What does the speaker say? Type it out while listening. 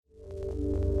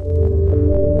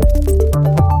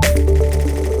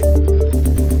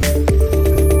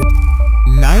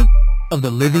of the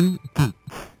Living Geek.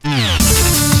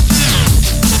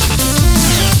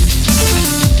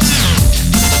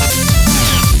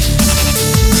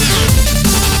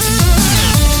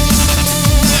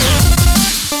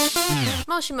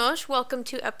 Moshi Mosh, welcome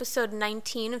to episode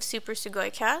 19 of Super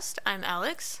Sugoi Cast. I'm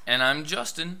Alex. And I'm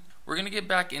Justin. We're going to get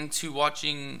back into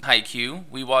watching Haikyuu.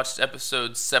 We watched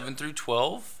episodes 7 through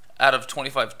 12 out of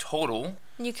 25 total.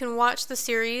 You can watch the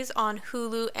series on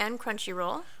Hulu and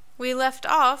Crunchyroll. We left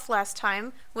off last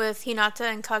time with Hinata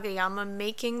and Kageyama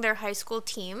making their high school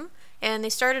team, and they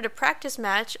started a practice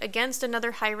match against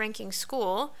another high-ranking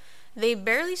school. They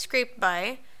barely scraped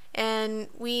by, and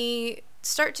we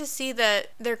start to see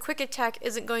that their quick attack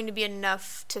isn't going to be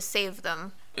enough to save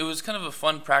them. It was kind of a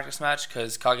fun practice match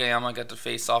because Kageyama got to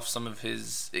face off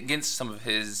against some of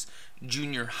his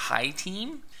junior high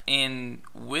team. And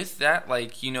with that,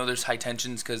 there's high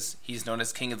tensions because he's known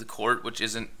as King of the Court, which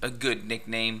isn't a good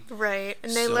nickname. Right,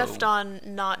 and they left on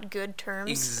not good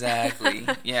terms. Exactly,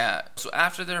 yeah. So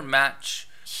after their match,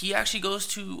 he actually goes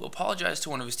to apologize to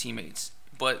one of his teammates,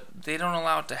 but they don't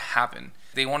allow it to happen.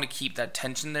 They want to keep that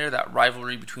tension there, that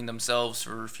rivalry between themselves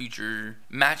for future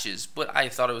matches. But I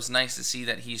thought it was nice to see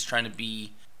that he's trying to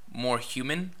be more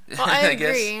human. Well, I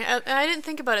agree. I didn't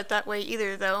think about it that way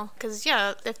either, though. Because,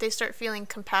 if they start feeling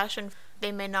compassion,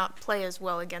 they may not play as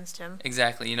well against him.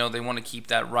 Exactly. They want to keep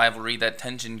that rivalry, that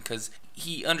tension, because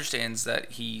he understands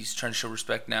that he's trying to show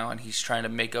respect now, and he's trying to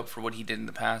make up for what he did in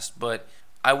the past. But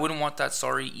I wouldn't want that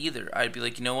sorry either. I'd be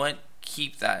like, you know what?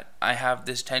 Keep that. I have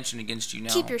this tension against you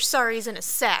now. Keep your sorries in a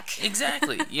sack.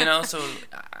 Exactly. So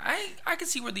I can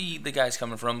see where the guy's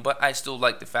coming from, but I still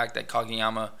like the fact that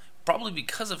Kageyama, probably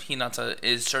because of Hinata,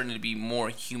 is starting to be more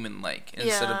human-like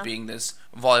instead of being this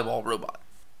volleyball robot.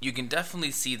 You can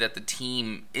definitely see that the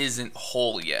team isn't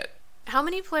whole yet. How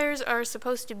many players are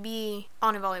supposed to be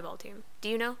on a volleyball team? Do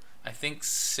you know? I think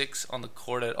 6 on the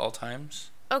court at all times.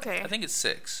 Okay. I think it's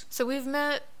 6. So we've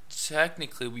met...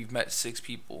 Technically, we've met 6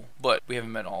 people, but we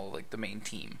haven't met all the main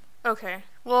team. Okay.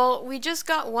 Well, we just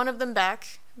got one of them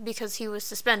back because he was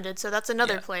suspended, so that's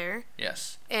another player.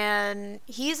 Yes. And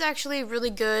he's actually really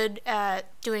good at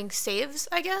doing saves,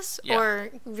 I guess,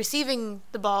 or receiving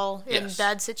the ball in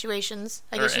bad situations,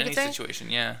 I guess you could say. Or any situation,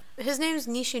 yeah. His name's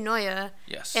Nishinoya.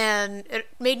 Yes. And it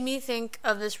made me think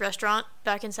of this restaurant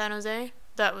back in San Jose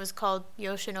that was called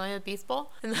Yoshinoya Beef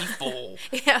Bowl. Beef Bowl.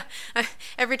 Yeah.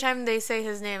 Every time they say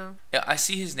his name. Yeah, I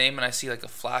see his name and I see a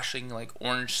flashing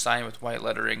orange sign with white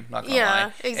lettering. Not gonna lie.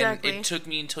 Yeah, exactly. And it took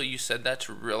me until you said that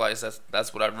to realize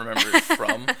that's what I remember it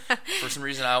from. For some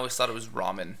reason, I always thought it was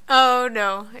ramen. Oh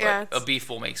no, yeah. But a beef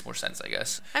bowl makes more sense, I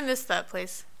guess. I missed that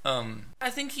place. I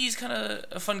think he's kind of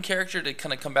a fun character to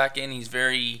kind of come back in. He's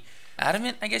very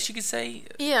adamant, I guess you could say.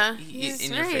 Yeah, he's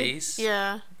in your face.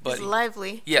 Yeah, but he's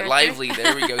lively. Yeah, lively.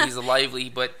 There we go. He's a lively.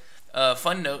 But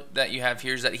fun note that you have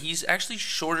here is that he's actually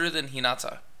shorter than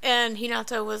Hinata. And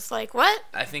Hinata was like, what?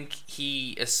 I think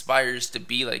he aspires to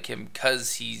be like him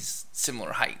because he's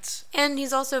similar heights. And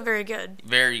he's also very good.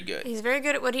 Very good. He's very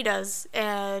good at what he does.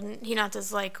 And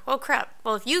Hinata's like, oh crap,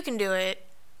 well if you can do it,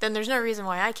 then there's no reason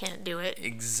why I can't do it.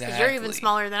 Exactly. Because you're even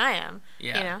smaller than I am.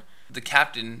 Yeah. The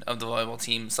captain of the volleyball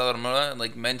team,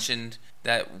 Sawamura, mentioned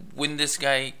that when this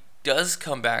guy does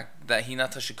come back, that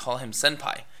Hinata should call him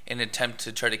senpai in an attempt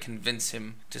to try to convince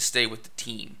him to stay with the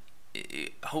team.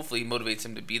 It hopefully motivates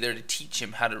him to be there to teach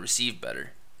him how to receive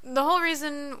better. The whole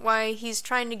reason why he's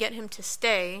trying to get him to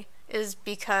stay is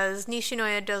because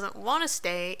Nishinoya doesn't want to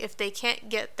stay if they can't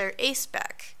get their ace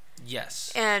back.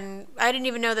 Yes. And I didn't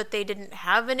even know that they didn't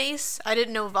have an ace. I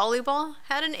didn't know volleyball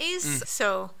had an ace.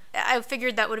 So I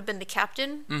figured that would have been the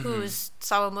captain, who's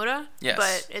Sawamura. Yes.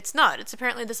 But it's not. It's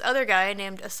apparently this other guy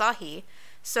named Asahi.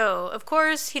 So, of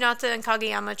course, Hinata and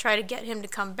Kageyama try to get him to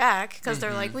come back because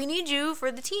they're like, we need you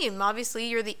for the team. Obviously,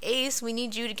 you're the ace. We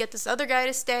need you to get this other guy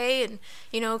to stay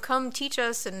and, come teach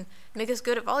us and make us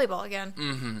good at volleyball again.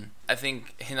 Mm-hmm. I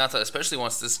think Hinata especially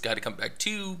wants this guy to come back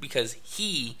too because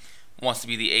he wants to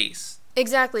be the ace.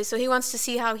 Exactly. So he wants to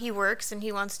see how he works and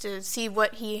he wants to see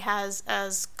what he has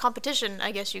as competition,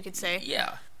 I guess you could say.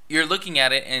 Yeah. You're looking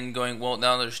at it and going, well,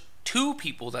 now there's 2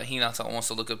 people that Hinata wants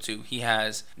to look up to. He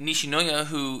has Nishinoya,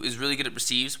 who is really good at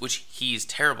receives, which he's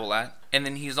terrible at. And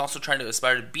then he's also trying to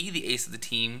aspire to be the ace of the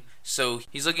team. So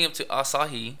he's looking up to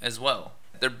Asahi as well.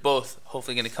 They're both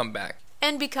hopefully going to come back.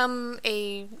 And become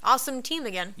a awesome team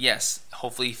again. Yes.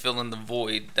 Hopefully fill in the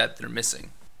void that they're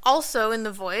missing. Also in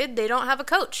the void, they don't have a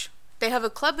coach. They have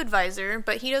a club advisor,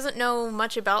 but he doesn't know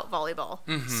much about volleyball.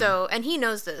 So, and he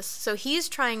knows this. So he's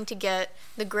trying to get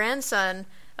the grandson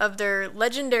of their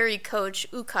legendary coach,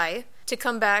 Ukai, to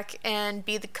come back and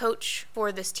be the coach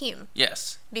for this team.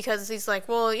 Yes. Because he's like,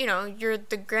 well, you're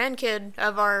the grandkid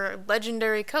of our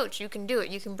legendary coach. You can do it.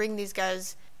 You can bring these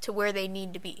guys to where they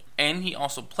need to be. And he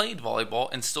also played volleyball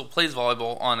and still plays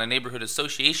volleyball on a neighborhood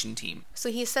association team.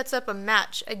 So he sets up a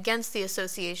match against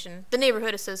the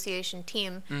neighborhood association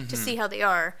team to see how they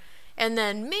are. And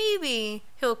then maybe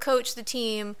he'll coach the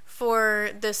team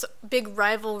for this big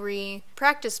rivalry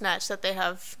practice match that they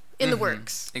have in the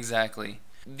works. Exactly.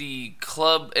 The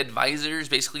club advisor is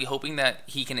basically hoping that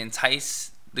he can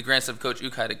entice the grandson of Coach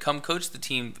Ukai to come coach the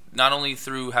team, not only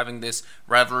through having this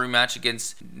rivalry match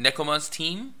against Nekoma's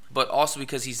team, but also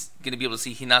because he's going to be able to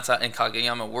see Hinata and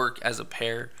Kageyama work as a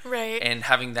pair. Right. And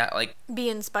having that, be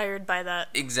inspired by that.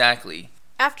 Exactly.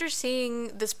 After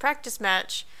seeing this practice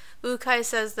match, Ukai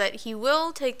says that he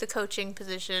will take the coaching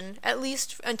position, at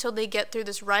least until they get through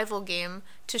this rival game,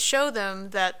 to show them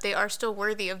that they are still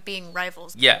worthy of being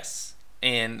rivals. Yes.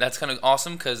 And that's kind of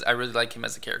awesome because I really like him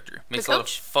as a character. Makes a lot of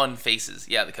fun faces.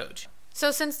 Yeah, the coach.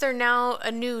 So since they're now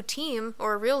a new team,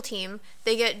 or a real team,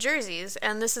 they get jerseys.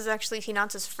 And this is actually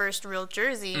Hinata's first real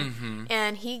jersey.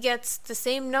 And he gets the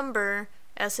same number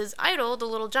as his idol, the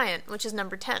Little Giant, which is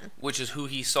number 10. Which is who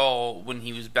he saw when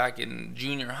he was back in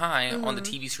junior high on the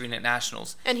TV screen at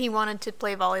Nationals. And he wanted to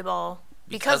play volleyball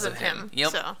because of him. Yep,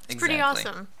 so it's pretty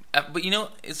awesome. But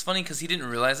it's funny because he didn't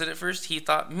realize it at first. He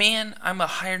thought, man, I'm a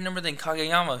higher number than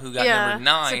Kageyama, who got number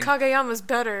 9. So Kageyama's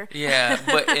better. Yeah,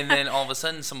 and then all of a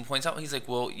sudden someone points out, he's like,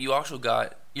 well, you also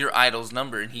got your idol's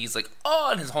number. And he's like, oh,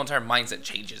 and his whole entire mindset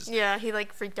changes. Yeah, he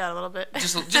freaked out a little bit.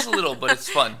 just a little, but it's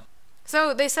fun.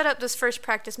 So they set up this first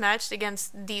practice match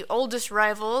against the oldest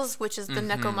rivals, which is the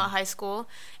Nekoma High School.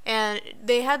 And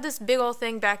they had this big old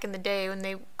thing back in the day when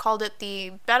they called it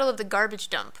the Battle of the Garbage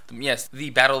Dump. Yes, the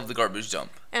Battle of the Garbage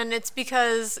Dump. And it's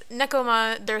because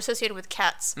Nekoma, they're associated with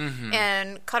cats.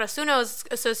 And Karasuno is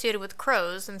associated with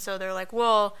crows. And so they're like,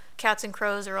 well, cats and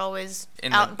crows are always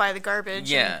out by the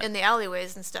garbage and in the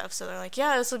alleyways and stuff. So they're like,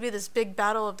 yeah, this will be this big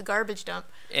battle of the garbage dump.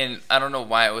 And I don't know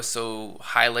why it was so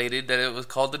highlighted that it was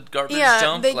called the garbage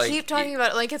dump. Yeah, they keep talking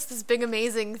about it like it's this big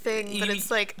amazing thing. But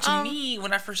it's like... To me,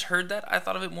 when I first heard that, I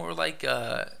thought of it more like...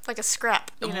 like a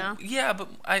scrap, you know? Yeah, but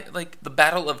I like the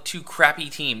battle of two crappy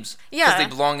teams. Yeah. Because they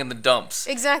belong in the dumps.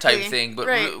 Exactly. Type thing. But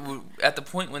at the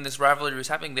point when this rivalry was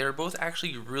happening, they were both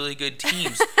actually really good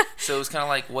teams. So it was kind of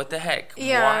like, what the heck?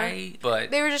 Yeah. Why?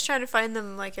 But they were just trying to find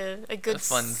them like a good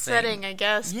fun setting, I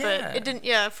guess. Yeah. But it didn't.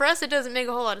 Yeah, for us, it doesn't make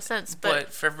a whole lot of sense.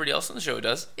 But for everybody else on the show, it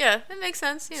does. Yeah, it makes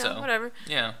sense. Whatever.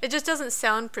 Yeah. It just doesn't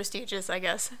sound prestigious, I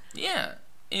guess. Yeah.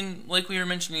 And like we were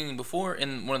mentioning before,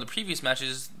 in one of the previous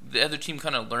matches, the other team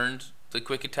kind of learned the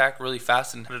quick attack really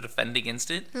fast and how to defend against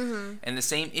it. And the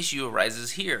same issue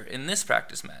arises here in this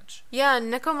practice match. Yeah,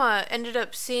 Nekoma ended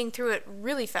up seeing through it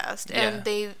really fast, and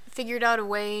they figured out a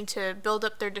way to build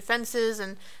up their defenses,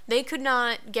 and they could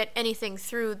not get anything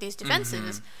through these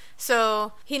defenses.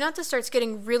 So Hinata starts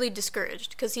getting really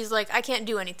discouraged because he's like, I can't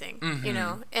do anything, you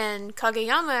know. And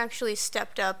Kageyama actually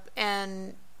stepped up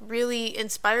and really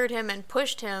inspired him and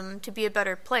pushed him to be a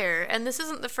better player. And this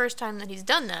isn't the first time that he's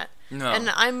done that. No. And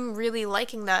I'm really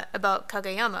liking that about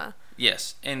Kageyama.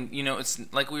 Yes, and it's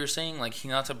like we were saying, like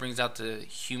Hinata brings out the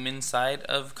human side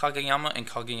of Kageyama, and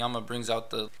Kageyama brings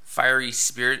out the fiery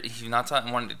spirit of Hinata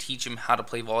and wanted to teach him how to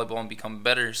play volleyball and become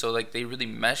better. So like they really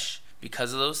mesh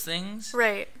because of those things.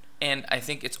 Right. And I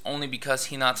think it's only because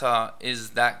Hinata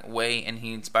is that way and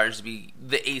he inspires to be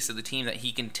the ace of the team that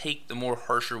he can take the more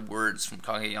harsher words from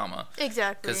Kageyama.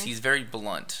 Exactly. Because he's very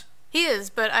blunt. He is,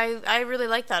 but I really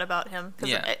like that about him.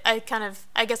 Cause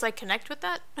I guess I connect with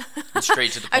that.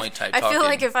 Straight to the point type talking. I feel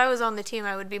like if I was on the team,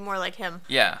 I would be more like him.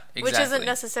 Yeah, exactly. Which isn't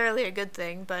necessarily a good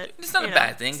thing, but... It's not a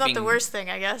bad thing. It's not the worst thing,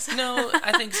 I guess. No,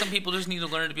 I think some people just need to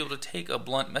learn to be able to take a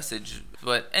blunt message.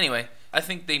 But anyway, I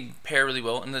think they pair really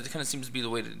well, and that kind of seems to be the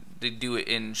way they do it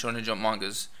in Shonen Jump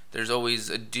mangas. There's always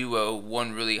a duo,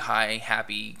 one really high,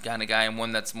 happy kind of guy, and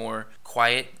one that's more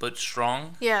quiet but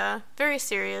strong. Yeah, very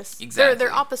serious. Exactly.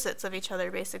 They're opposites of each other,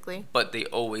 basically. But they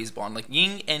always bond, like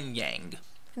yin and yang.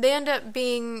 They end up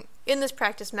being in this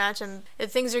practice match, and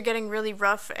things are getting really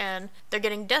rough, and they're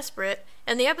getting desperate,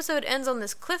 and the episode ends on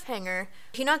this cliffhanger.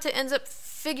 Hinata ends up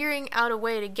figuring out a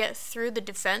way to get through the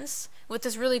defense with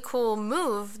this really cool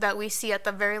move that we see at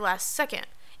the very last second,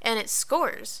 and it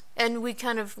scores. And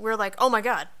we're like, oh my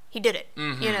god, he did it,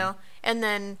 you know? And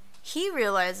then he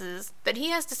realizes that he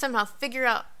has to somehow figure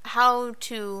out how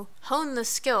to hone the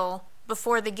skill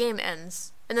before the game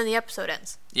ends. And then the episode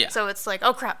ends. Yeah. So it's like,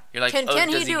 oh crap. You're like, can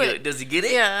he do it? Does he get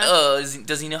it? Yeah.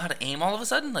 Does he know how to aim all of a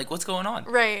sudden? Like, what's going on?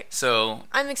 Right. So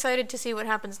I'm excited to see what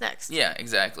happens next. Yeah,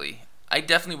 exactly. I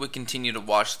definitely would continue to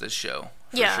watch this show,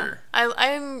 for sure.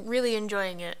 I'm really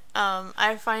enjoying it.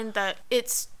 I find that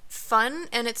it's fun,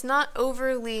 and it's not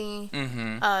overly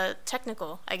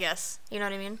technical, I guess. You know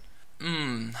what I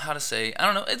mean? How to say? I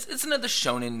don't know. It's another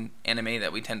shonen anime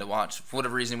that we tend to watch. For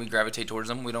whatever reason, we gravitate towards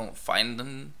them. We don't find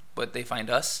them, but they find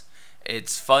us.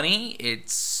 It's funny.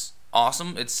 It's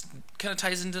awesome. It's kind of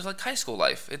ties into like high school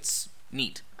life. It's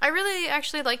neat. I really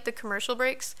actually like the commercial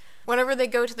breaks. Whenever they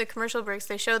go to the commercial breaks,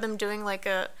 they show them doing like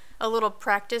a little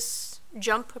practice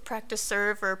jump, a practice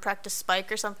serve, or a practice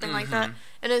spike or something like that.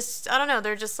 And it's, I don't know,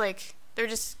 they're just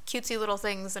cutesy little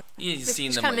things. And you've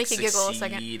seen them like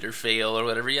succeed or fail or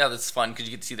whatever. Yeah, that's fun because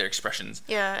you get to see their expressions.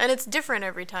 Yeah, and it's different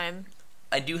every time.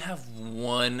 I do have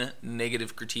one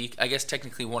negative critique. I guess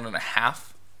technically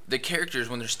 1.5. The characters,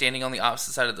 when they're standing on the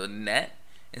opposite side of the net,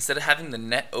 instead of having the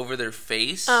net over their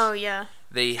face,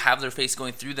 they have their face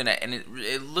going through the net, and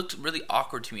it looked really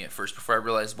awkward to me at first before I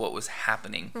realized what was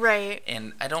happening. Right.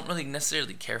 And I don't really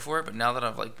necessarily care for it, but now that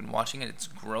I've like been watching it, it's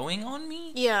growing on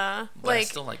me. Yeah. But like, I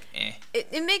still like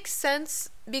It makes sense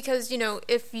because, you know,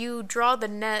 if you draw the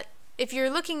net, if you're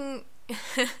looking,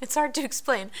 it's hard to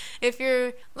explain. If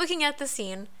you're looking at the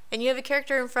scene and you have a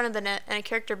character in front of the net and a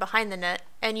character behind the net,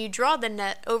 and you draw the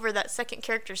net over that second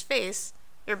character's face,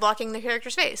 you're blocking the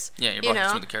character's face. Yeah, you're blocking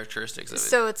some of the characteristics of it.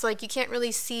 So it's like you can't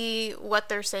really see what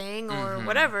they're saying or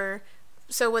whatever.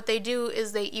 So what they do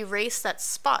is they erase that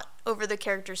spot over the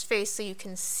character's face so you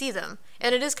can see them.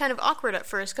 And it is kind of awkward at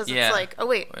first because it's like, oh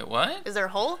wait, what? Is there a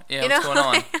hole? Yeah, what's going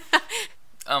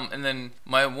on? And then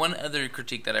my one other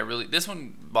critique that this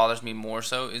one bothers me more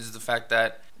so is the fact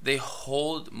that they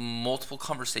hold multiple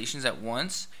conversations at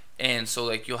once. And so,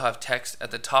 like, you'll have text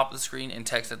at the top of the screen and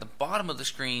text at the bottom of the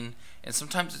screen. And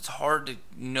sometimes it's hard to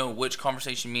know which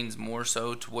conversation means more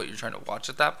so to what you're trying to watch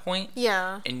at that point.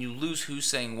 Yeah. And you lose who's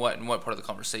saying what in what part of the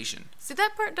conversation. See,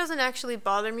 that part doesn't actually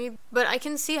bother me. But I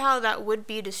can see how that would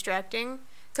be distracting.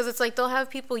 Because it's like they'll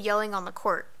have people yelling on the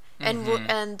court.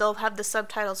 And they'll have the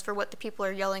subtitles for what the people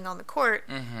are yelling on the court.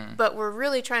 But we're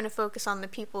really trying to focus on the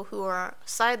people who are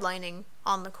sidelining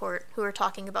on the court, who are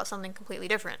talking about something completely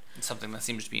different. It's something that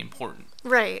seems to be important.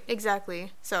 Right,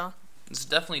 exactly. So it's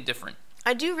definitely different.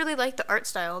 I do really like the art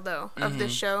style, though, of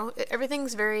this show.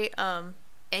 Everything's very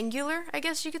angular, I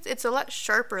guess you could. It's a lot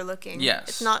sharper looking.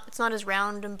 Yes. It's not as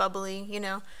round and bubbly, you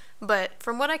know. But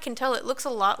from what I can tell, it looks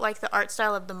a lot like the art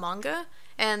style of the manga.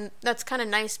 And that's kind of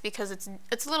nice because it's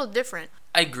a little different.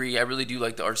 I agree. I really do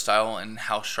like the art style and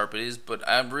how sharp it is, but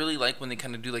I really like when they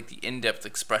kind of do like the in-depth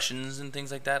expressions and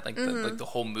things like that. Like the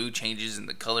whole mood changes and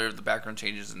the color of the background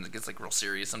changes and it gets like real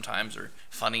serious sometimes or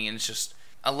funny, and it's just,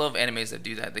 I love animes that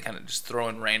do that. They kind of just throw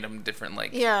in random different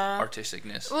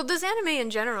artisticness. Well, this anime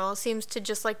in general seems to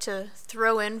just like to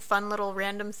throw in fun little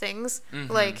random things.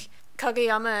 Like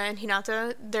Kageyama and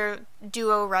Hinata, their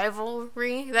duo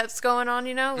rivalry that's going on,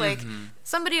 you know? Like,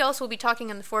 somebody else will be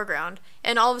talking in the foreground,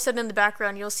 and all of a sudden in the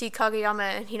background, you'll see Kageyama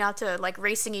and Hinata, like,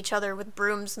 racing each other with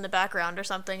brooms in the background or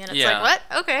something, and it's like, what?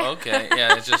 Okay. Okay,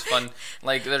 yeah, it's just fun.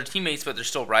 Like, they're teammates, but they're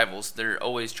still rivals. They're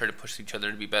always trying to push each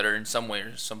other to be better in some way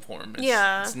or some form.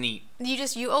 It's neat.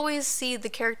 You always see the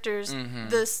characters,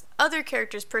 this other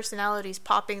characters' personalities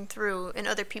popping through in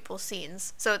other people's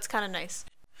scenes, so it's kind of nice.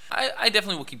 I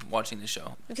definitely will keep watching this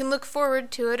show. We can look forward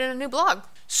to it in a new blog.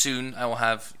 Soon, I will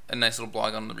have a nice little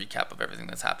blog on the recap of everything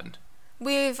that's happened.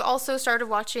 We've also started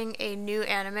watching a new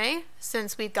anime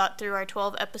since we got through our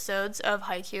 12 episodes of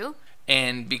Haikyuu.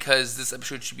 And because this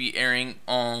episode should be airing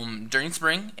during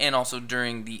spring and also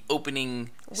during the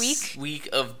opening week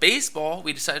of baseball,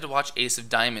 we decided to watch Ace of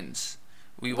Diamonds.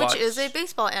 Which is a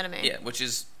baseball anime. Yeah, which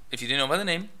is, if you didn't know by the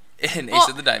name, Ace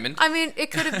of the Diamond. I mean,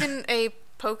 it could have been a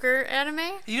poker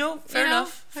anime. Fair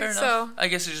enough. So, I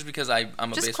guess it's just because I'm a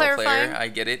baseball player. I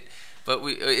get it. But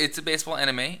it's a baseball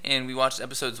anime, and we watched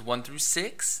episodes 1 through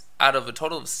 6 out of a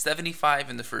total of 75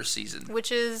 in the first season.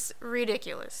 Which is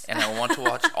ridiculous. And I want to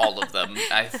watch all of them.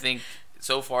 I think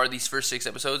so far these first 6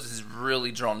 episodes has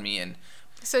really drawn me in.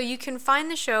 So you can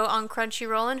find the show on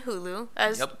Crunchyroll and Hulu,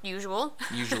 as usual.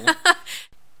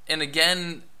 And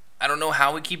again, I don't know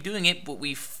how we keep doing it, but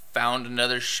we found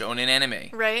another shonen anime.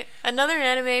 Right. Another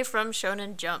anime from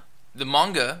Shonen Jump. The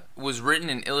manga was written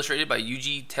and illustrated by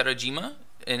Yuji Terajima,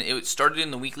 and it started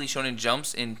in the Weekly Shonen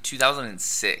Jumps in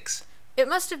 2006. It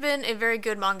must have been a very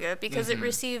good manga because it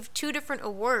received 2 different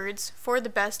awards for the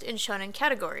best in shonen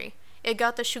category. It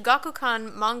got the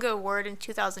Shugakukan Manga Award in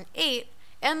 2008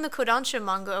 and the Kodansha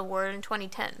Manga Award in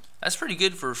 2010. That's pretty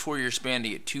good for a 4-year span to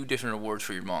get 2 different awards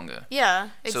for your manga. Yeah,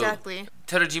 exactly.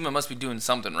 So Terajima must be doing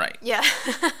something right. Yeah.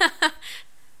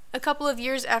 A couple of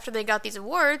years after they got these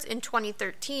awards, in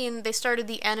 2013, they started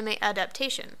the anime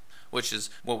adaptation. which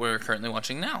is what we're currently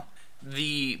watching now.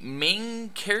 The main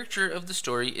character of the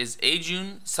story is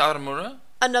Eijun Sawamura.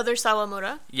 Another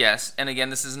Sawamura. Yes, and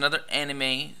again, this is another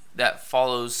anime that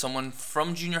follows someone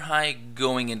from junior high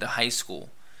going into high school.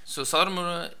 So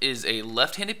Sawamura is a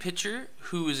left-handed pitcher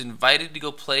who is invited to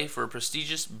go play for a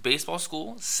prestigious baseball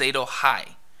school, Seido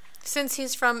High. Since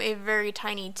he's from a very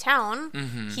tiny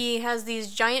town, he has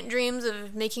these giant dreams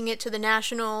of making it to the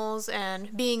nationals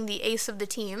and being the ace of the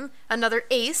team. Another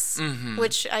ace,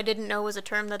 which I didn't know was a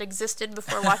term that existed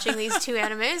before watching these two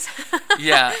animes.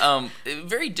 Yeah,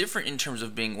 very different in terms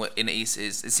of being what an ace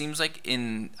is. It seems like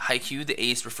in Haikyuu, the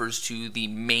ace refers to the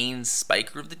main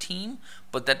spiker of the team,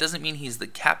 but that doesn't mean he's the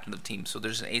captain of the team. So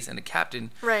there's an ace and a captain.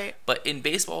 Right. But in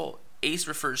baseball, ace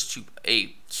refers to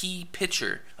a key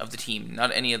pitcher of the team,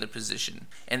 not any other position.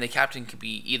 And the captain could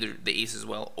be either the ace as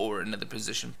well or another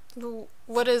position.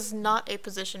 What is not a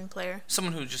position player?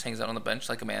 Someone who just hangs out on the bench,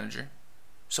 like a manager.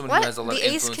 Someone What? who has a lot of The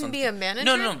ace influence can on be a manager?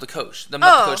 No, the coach. Not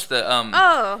the coach,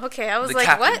 Oh, okay. I was the like,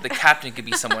 captain. what? The captain could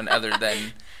be someone other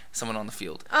than someone on the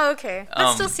field. Oh, okay.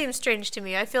 That still seems strange to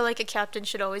me. I feel like a captain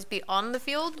should always be on the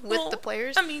field with the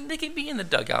players. I mean, they could be in the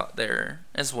dugout there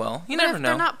as well. You But never if know.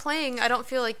 they're not playing, I don't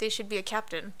feel like they should be a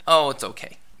captain. Oh, it's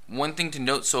okay. One thing to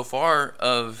note so far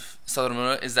of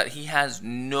Sawamura is that he has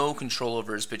no control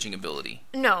over his pitching ability.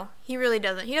 No, he really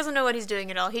doesn't. He doesn't know what he's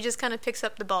doing at all. He just kind of picks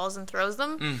up the balls and throws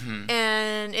them,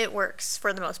 and it works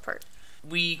for the most part.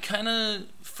 We kind of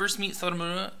first meet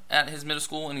Sawamura at his middle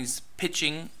school, and he's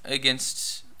pitching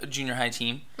against a junior high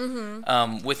team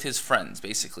with his friends,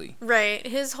 basically. Right.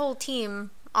 His whole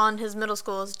team on his middle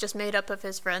school is just made up of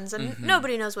his friends, and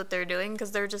nobody knows what they're doing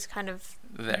because they're just kind of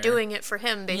doing it for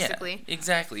him, basically. Yeah,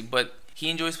 exactly. But he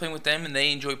enjoys playing with them, and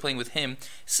they enjoy playing with him.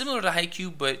 Similar to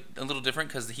Haikyuu, but a little different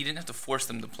because he didn't have to force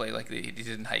them to play like he did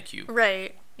in Haikyuu.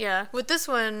 Right. Yeah. With this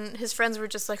one, his friends were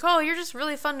just like, oh, you're just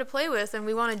really fun to play with, and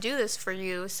we want to do this for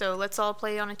you, so let's all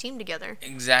play on a team together.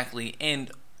 Exactly.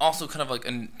 And also kind of like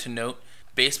to note,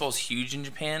 baseball's huge in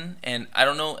Japan, and I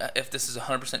don't know if this is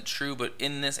 100% true, but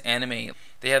in this anime,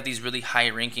 they have these really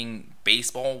high-ranking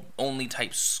baseball-only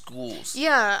type schools.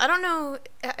 Yeah, I don't know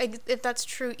if that's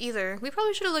true either. We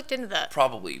probably should have looked into that.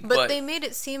 Probably, But they made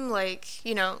it seem like,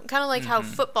 kind of like how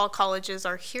football colleges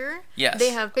are here. Yes. They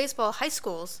have baseball high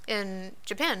schools in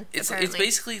Japan, It's apparently.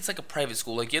 it's like a private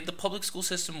school. Like, you have the public school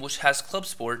system, which has club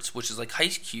sports, which is like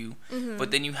Haikyuu,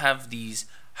 but then you have these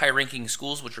high-ranking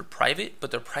schools which are private, but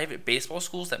they're private baseball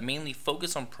schools that mainly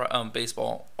focus on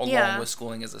baseball along with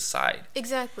schooling as a side.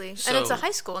 Exactly. So, and it's a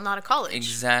high school, not a college.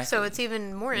 Exactly. So it's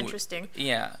even more interesting.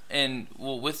 Yeah, and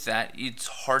with that, it's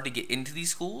hard to get into these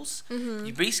schools.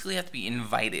 You basically have to be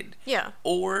invited. Yeah.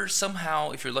 Or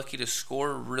somehow, if you're lucky to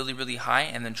score really, really high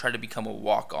and then try to become a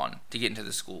walk-on to get into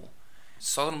the school.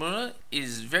 Sawamura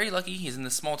is very lucky. He's in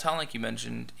this small town, like you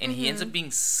mentioned, and he ends up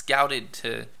being scouted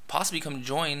to possibly come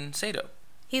join Seido.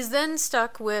 He's then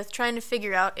stuck with trying to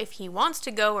figure out if he wants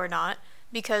to go or not,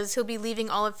 because he'll be leaving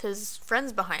all of his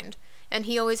friends behind. And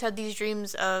he always had these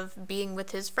dreams of being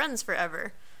with his friends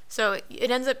forever. So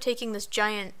it ends up taking this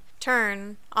giant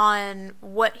turn on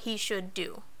what he should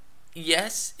do.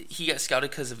 Yes, he got scouted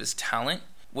because of his talent,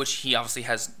 which he obviously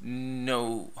has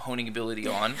no honing ability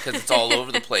on because it's all over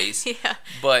the place. Yeah.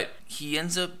 But he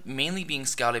ends up mainly being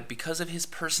scouted because of his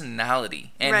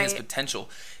personality and his potential.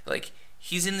 Like,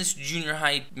 he's in this junior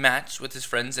high match with his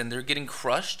friends and they're getting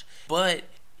crushed, but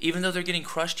even though they're getting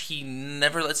crushed, he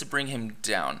never lets it bring him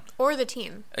down. Or the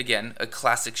team. Again, a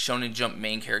classic Shonen Jump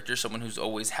main character, someone who's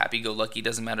always happy-go-lucky,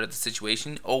 doesn't matter the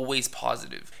situation, always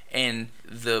positive. And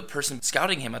the person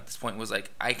scouting him at this point was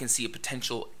like, I can see a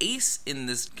potential ace in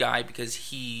this guy because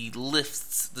he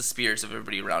lifts the spirits of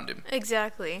everybody around him.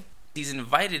 Exactly. He's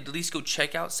invited to at least go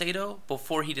check out Seido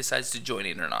before he decides to join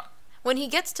in or not. When he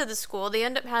gets to the school, they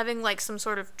end up having like some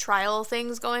sort of trial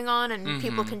things going on, and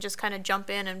people can just kind of jump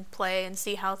in and play and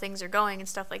see how things are going and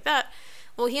stuff like that.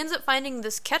 Well, he ends up finding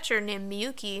this catcher named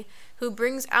Miyuki who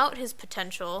brings out his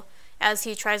potential as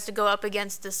he tries to go up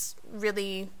against this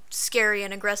really scary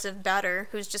and aggressive batter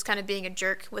who's just kind of being a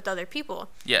jerk with other people.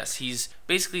 Yes, he's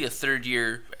basically a third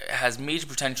year, has major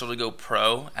potential to go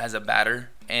pro as a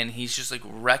batter, and he's just like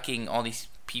wrecking all these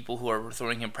people who are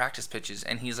throwing him practice pitches,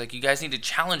 and he's like, you guys need to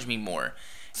challenge me more.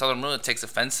 Sawamura takes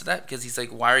offense to that because he's like,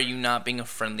 why are you not being a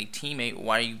friendly teammate?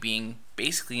 Why are you being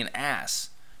basically an ass?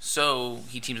 So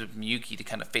he teams up with Miyuki to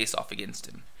kind of face off against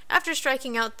him. After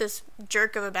striking out this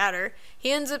jerk of a batter,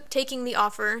 he ends up taking the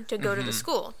offer to go to the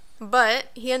school. But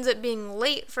he ends up being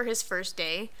late for his first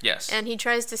day. Yes. And he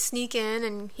tries to sneak in,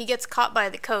 and he gets caught by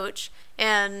the coach.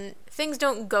 And things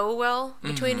don't go well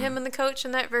between him and the coach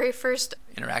in that very first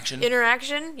Interaction.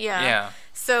 Yeah.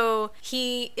 So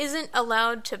he isn't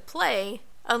allowed to play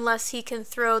unless he can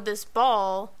throw this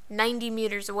ball 90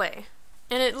 meters away.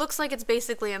 And it looks like it's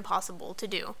basically impossible to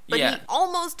do. But he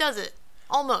almost does it.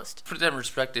 Almost. Put that in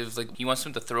perspective, like, he wants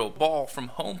him to throw a ball from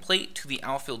home plate to the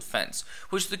outfield fence,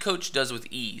 which the coach does with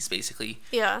ease, basically.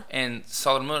 Yeah. And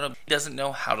Sawamura doesn't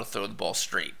know how to throw the ball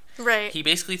straight. Right. He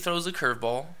basically throws a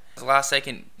curveball. The last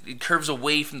second, it curves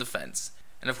away from the fence.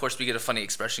 And of course, we get a funny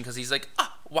expression because he's like,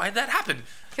 why'd that happen?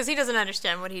 Because he doesn't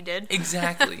understand what he did.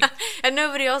 Exactly. And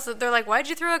nobody else, they're like, why'd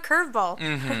you throw a curveball?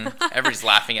 Everybody's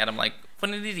laughing at him like, what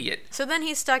an idiot. So then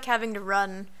he's stuck having to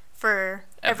run for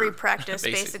every practice,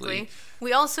 basically.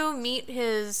 We also meet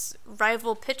his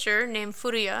rival pitcher named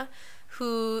Furuya,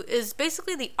 who is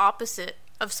basically the opposite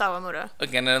of Sawamura.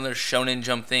 Again, another Shonen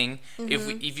Jump thing.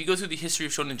 If you go through the history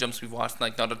of Shonen Jumps we've watched,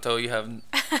 like Naruto, you have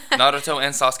Naruto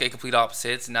and Sasuke complete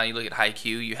opposites. Now you look at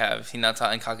Haikyuu, you have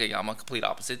Hinata and Kageyama complete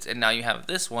opposites. And now you have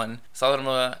this one,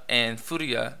 Sawamura and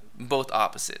Furuya, both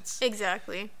opposites.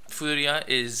 Exactly. Furuya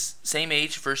is same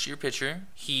age, first year pitcher.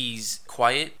 He's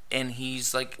quiet and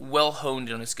he's like well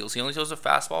honed on his skills. He only throws a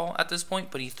fastball at this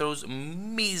point, but he throws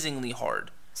amazingly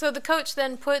hard. So the coach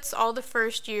then puts all the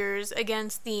first years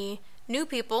against the new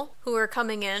people who are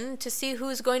coming in to see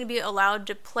who's going to be allowed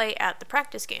to play at the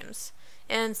practice games.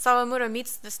 And Sawamura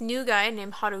meets this new guy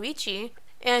named Haruichi,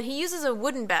 and he uses a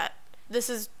wooden bat. This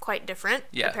is quite different,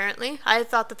 apparently. I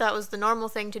thought that was the normal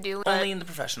thing to do. Only in the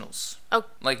professionals. Oh.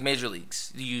 Like major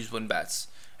leagues, you use wooden bats.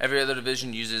 Every other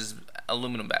division uses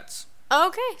aluminum bats.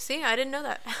 Okay, see, I didn't know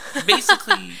that.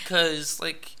 Basically, because,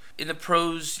 like, in the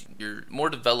pros, you're more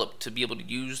developed to be able to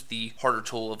use the harder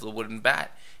tool of the wooden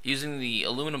bat. Using the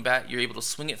aluminum bat, you're able to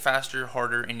swing it faster,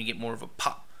 harder, and you get more of a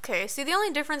pop. Okay, see, the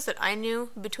only difference that I knew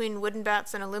between wooden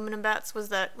bats and aluminum bats was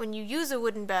that when you use a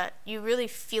wooden bat, you really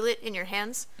feel it in your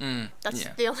hands. That's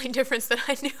the only difference that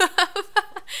I knew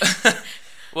of.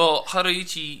 Well,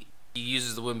 Haruichi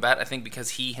uses the wooden bat, I think,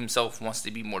 because he himself wants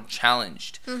to be more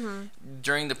challenged.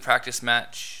 During the practice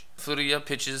match, Furuya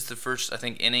pitches the first, I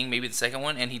think, inning, maybe the second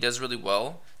one, and he does really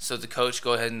well. So the coach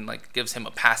goes ahead and like gives him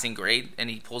a passing grade, and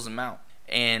he pulls him out.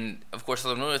 And of course,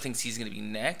 Sawamura thinks he's going to be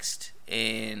next,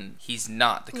 and he's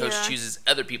not. The coach chooses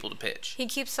other people to pitch. He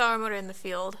keeps Sawamura in the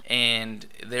field. And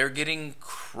they're getting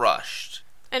crushed.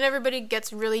 And everybody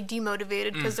gets really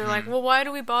demotivated because they're like, well, why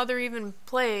do we bother even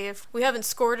play if we haven't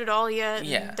scored it all yet?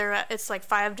 Yeah. And it's like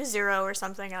 5-0 or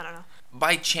something. I don't know.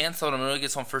 By chance, Sawamura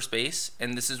gets on first base,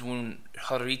 and this is when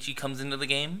Haruichi comes into the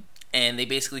game, and they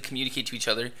basically communicate to each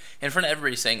other in front of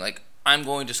everybody saying, like, I'm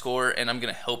going to score, and I'm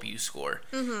going to help you score.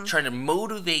 Trying to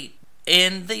motivate,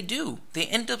 and they do. They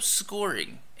end up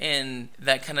scoring, and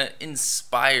that kind of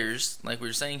inspires, like we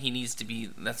were saying, he needs to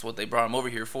be, that's what they brought him over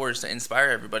here for, is to inspire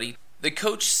everybody. The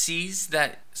coach sees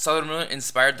that Sawamura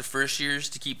inspired the first years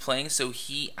to keep playing, so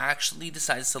he actually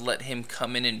decides to let him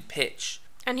come in and pitch.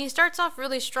 And he starts off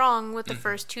really strong with the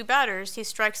first two batters. He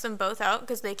strikes them both out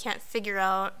because they can't figure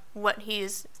out what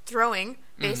he's throwing,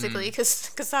 basically, because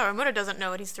Sawamura doesn't know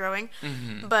what he's throwing.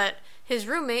 But his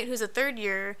roommate, who's a third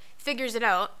year, figures it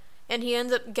out, and he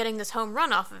ends up getting this home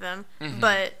run off of him.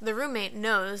 But the roommate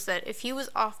knows that if he was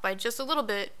off by just a little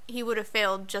bit, he would have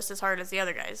failed just as hard as the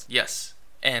other guys. Yes.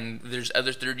 And there's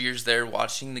other third years there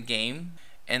watching the game,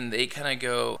 and they kind of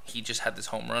go, he just had this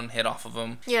home run hit off of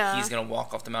him. Yeah. He's going to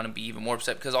walk off the mound and be even more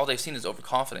upset because all they've seen is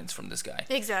overconfidence from this guy.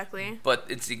 Exactly. But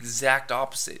it's the exact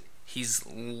opposite. He's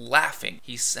laughing.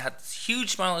 He's had this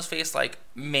huge smile on his face like,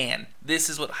 man, this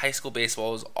is what high school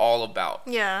baseball is all about.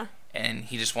 Yeah. And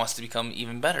he just wants to become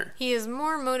even better. He is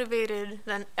more motivated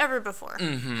than ever before.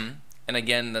 And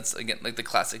again, that's like the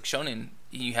classic shonen.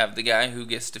 You have the guy who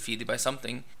gets defeated by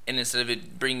something, and instead of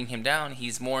it bringing him down,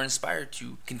 he's more inspired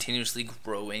to continuously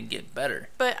grow and get better.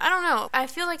 But I don't know. I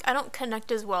feel like I don't connect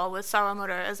as well with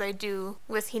Sawamura as I do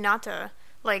with Hinata.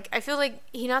 Like, I feel like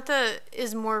Hinata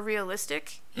is more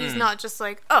realistic. He's not just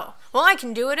like, oh, well, I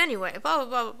can do it anyway, blah, blah,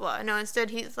 blah, blah, blah. No,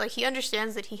 instead, he's like, he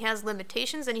understands that he has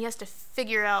limitations, and he has to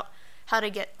figure out how to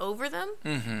get over them.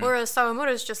 Whereas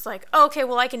Sawamura is just like, oh, okay,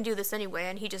 well, I can do this anyway,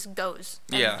 and he just goes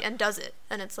and does it.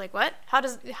 And it's like, what?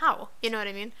 How? You know what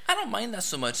I mean? I don't mind that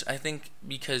so much. I think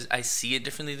because I see it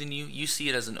differently than you. You see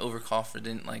it as an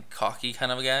overconfident, like, cocky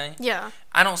kind of a guy. Yeah.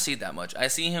 I don't see it that much. I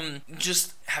see him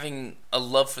just having a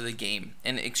love for the game,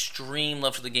 an extreme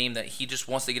love for the game that he just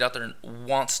wants to get out there and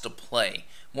wants to play.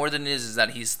 More than it is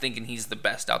that he's thinking he's the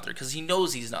best out there, because he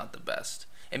knows he's not the best.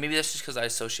 And maybe that's just because I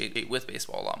associate it with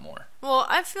baseball a lot more. Well,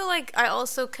 I feel like I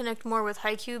also connect more with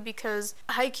Haikyuu because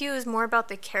Haikyuu is more about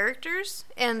the characters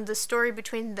and the story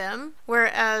between them,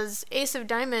 whereas Ace of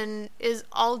Diamond is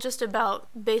all just about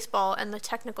baseball and the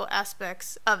technical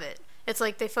aspects of it. It's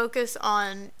like they focus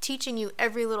on teaching you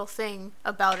every little thing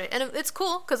about it. And it's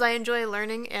cool because I enjoy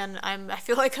learning, and I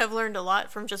feel like I've learned a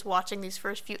lot from just watching these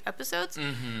first few episodes.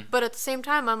 Mm-hmm. But at the same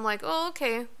time, I'm like, oh,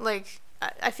 okay. Like,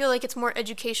 I feel like it's more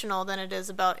educational than it is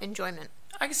about enjoyment.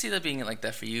 I can see that being like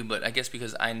that for you, but I guess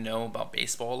because I know about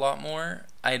baseball a lot more,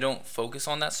 I don't focus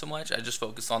on that so much. I just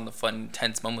focus on the fun,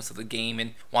 intense moments of the game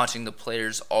and watching the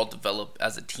players all develop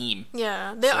as a team.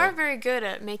 Yeah, they are very good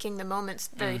at making the moments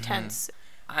very tense.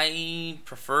 I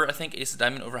prefer, I think, Ace of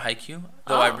Diamond over Haikyuu.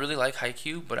 Though I really like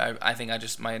Haikyuu, but I think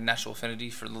my natural affinity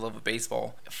for the love of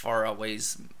baseball far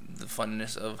outweighs the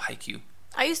funness of Haikyuu.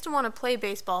 I used to want to play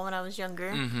baseball when I was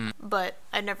younger, but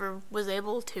I never was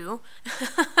able to.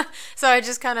 So I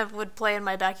just kind of would play in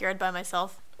my backyard by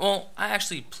myself. Well, I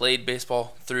actually played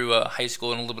baseball through high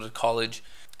school and a little bit of college.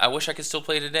 I wish I could still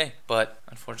play today, but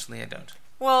unfortunately I don't.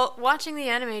 Well, watching the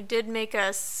anime did make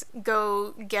us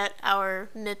go get our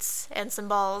mitts and some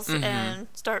balls and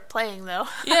start playing, though.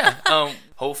 Yeah.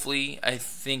 Hopefully, I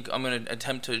think I'm going to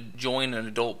attempt to join an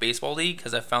adult baseball league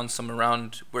because I found some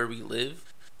around where we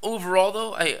live. Overall,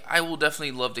 though, I will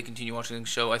definitely love to continue watching the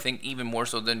show. I think even more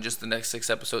so than just the next 6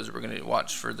 episodes we're going to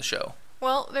watch for the show.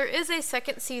 Well, there is a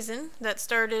second season that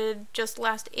started just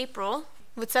last April.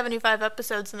 With 75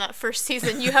 episodes in that first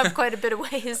season, you have quite a bit of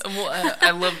ways. Well,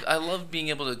 I love being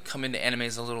able to come into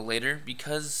animes a little later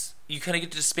because you kind of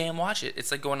get to spam watch it. It's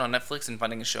like going on Netflix and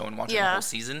finding a show and watching the whole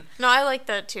season. No, I like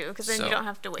that too because then you don't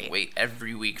have to wait. Wait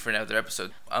every week for another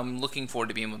episode. I'm looking forward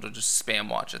to being able to just spam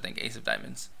watch, I think, Ace of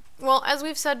Diamonds. Well, as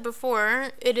we've said before,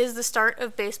 it is the start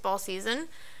of baseball season.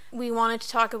 We wanted to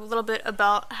talk a little bit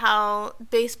about how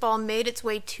baseball made its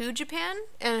way to Japan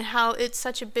and how it's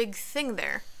such a big thing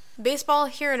there. Baseball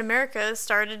here in America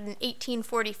started in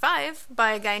 1845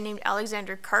 by a guy named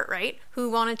Alexander Cartwright, who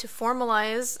wanted to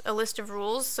formalize a list of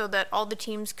rules so that all the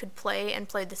teams could play and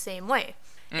play the same way.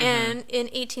 And in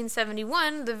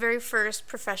 1871, the very first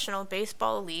professional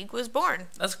baseball league was born.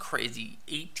 That's crazy.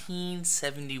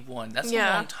 1871. That's a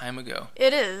long time ago.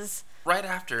 It is. Right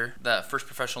after the first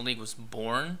professional league was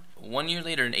born, 1 year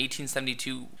later in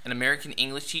 1872, an American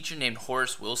English teacher named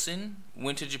Horace Wilson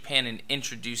went to Japan and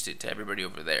introduced it to everybody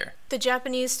over there. The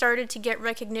Japanese started to get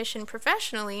recognition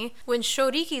professionally when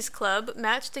Shoriki's club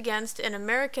matched against an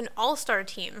American all-star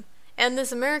team. And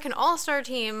this American all-star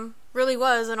team really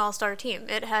was an all-star team.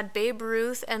 It had Babe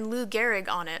Ruth and Lou Gehrig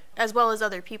on it, as well as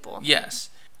other people. Yes.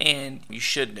 And you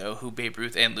should know who Babe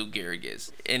Ruth and Lou Gehrig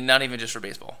is. And not even just for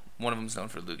baseball. One of them is known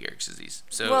for Lou Gehrig's disease.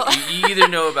 So you either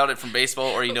know about it from baseball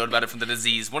or you know about it from the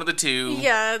disease. One of the two.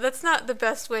 Yeah, that's not the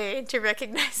best way to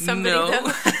recognize somebody. No,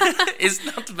 it's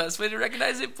not the best way to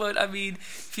recognize it. But, I mean,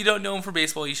 if you don't know him for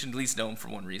baseball, you should at least know him for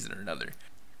one reason or another.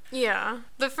 Yeah.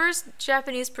 The first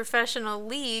Japanese professional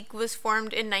league was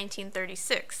formed in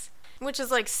 1936. Which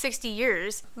is like 60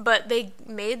 years, but they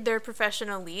made their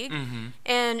professional league,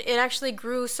 and it actually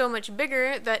grew so much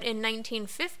bigger that in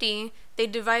 1950, they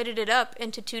divided it up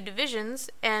into 2 divisions,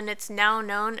 and it's now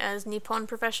known as Nippon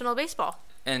Professional Baseball.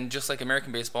 And just like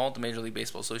American baseball, the Major League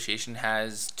Baseball Association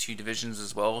has 2 divisions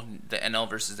as well, the NL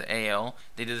versus the AL.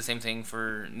 They did the same thing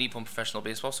for Nippon Professional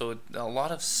Baseball, so a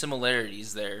lot of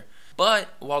similarities there. But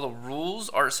while the rules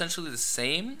are essentially the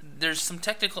same, there's some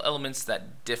technical elements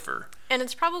that differ. And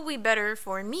it's probably better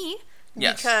for me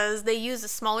because they use a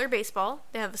smaller baseball,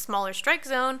 they have a smaller strike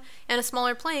zone, and a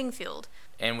smaller playing field.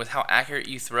 And with how accurate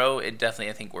you throw, it definitely,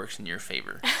 I think, works in your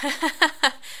favor.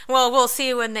 Well, we'll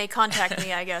see when they contact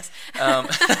me, I guess.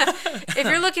 If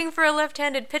you're looking for a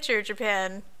left-handed pitcher,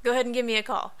 Japan, go ahead and give me a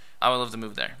call. I would love to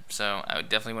move there, so I would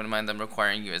definitely wouldn't mind them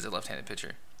requiring you as a left-handed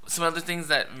pitcher. Some other things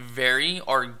that vary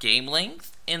are game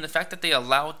length and the fact that they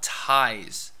allow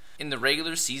ties. In the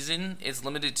regular season, it's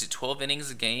limited to 12 innings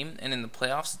a game, and in the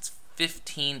playoffs, it's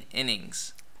 15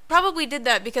 innings. Probably did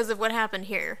that because of what happened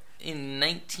here. In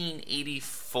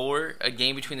 1984, a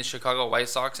game between the Chicago White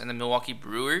Sox and the Milwaukee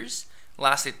Brewers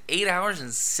lasted 8 hours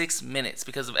and 6 minutes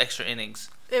because of extra innings.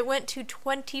 It went to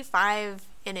 25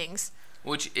 innings.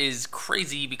 Which is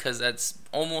crazy because that's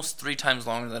almost 3 times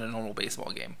longer than a normal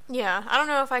baseball game. Yeah, I don't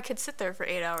know if I could sit there for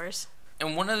 8 hours.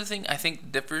 And one other thing I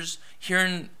think differs, here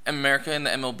in America in the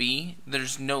MLB,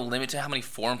 there's no limit to how many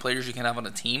foreign players you can have on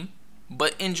a team.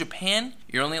 But in Japan,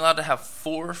 you're only allowed to have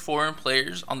 4 foreign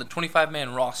players on the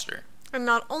 25-man roster. And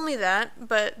not only that,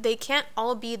 but they can't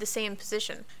all be the same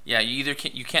position. Yeah, you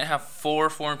can't have 4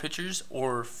 foreign pitchers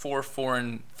or 4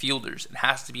 foreign fielders. It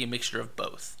has to be a mixture of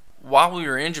both. while we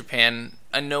were in Japan,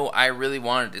 I know I really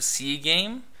wanted to see a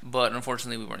game, but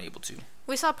unfortunately we weren't able to.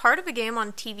 We saw part of a game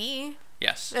on TV.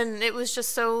 Yes. And it was just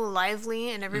so lively,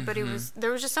 and everybody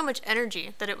there was just so much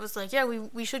energy that it was like, yeah,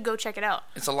 we should go check it out.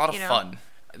 It's a lot of fun.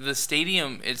 The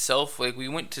stadium itself, like, we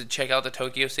went to check out the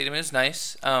Tokyo Stadium. It was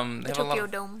nice. The Tokyo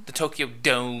Dome. The Tokyo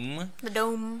Dome. The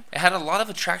Dome. It had a lot of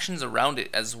attractions around it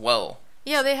as well.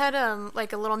 Yeah, they had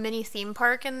like a little mini theme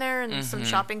park in there and some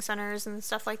shopping centers and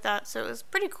stuff like that. So it was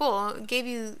pretty cool. It gave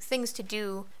you things to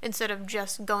do instead of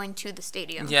just going to the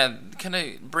stadium. Yeah, kind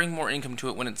of bring more income to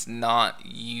it when it's not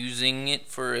using it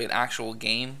for an actual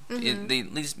game. They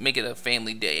at least make it a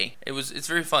family day. It's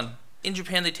very fun. In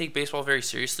Japan, they take baseball very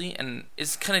seriously, and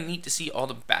it's kind of neat to see all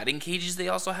the batting cages they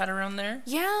also had around there.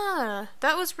 Yeah,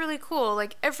 that was really cool.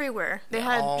 Like, everywhere. They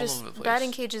had just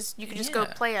batting cages you could just go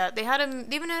play at. They had them,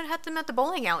 they even had them at the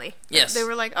bowling alley. Yes. They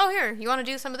were like, oh, here, you want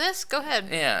to do some of this? Go ahead.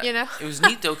 Yeah. You know? It was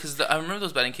neat, though, because I remember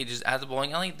those batting cages at the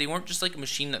bowling alley. They weren't just like a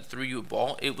machine that threw you a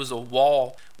ball. It was a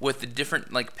wall with the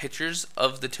different, like, pictures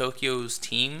of the Tokyo's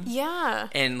team. Yeah.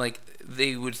 And, like,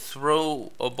 they would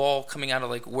throw a ball coming out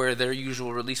of, like, where their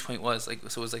usual release point was. Like,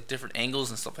 so it was, like, different angles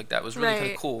and stuff like that. It was really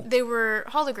kind of cool. They were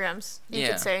holograms, you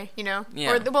could say, you know?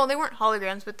 Yeah. Or, well, they weren't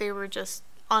holograms, but they were just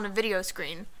on a video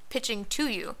screen pitching to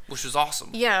you. Which was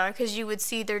awesome. Yeah, because you would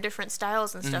see their different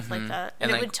styles and stuff like that. And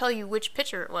it would tell you which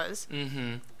pitcher it was.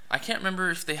 I can't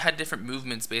remember if they had different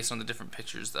movements based on the different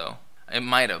pitchers, though. It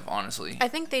might have, honestly. I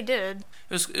think they did.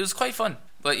 It was quite fun.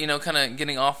 But, you know, kind of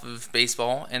getting off of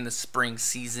baseball and the spring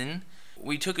season,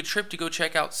 we took a trip to go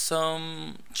check out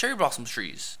some cherry blossom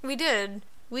trees. We did.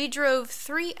 We drove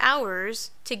 3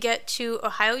 hours to get to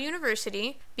Ohio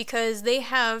University because they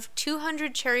have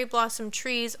 200 cherry blossom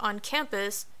trees on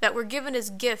campus that were given as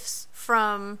gifts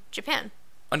from Japan.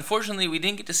 Unfortunately, we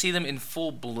didn't get to see them in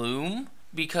full bloom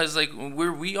because, like,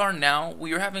 where we are now,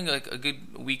 we were having, like, a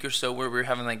good week or so where we were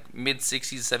having, like,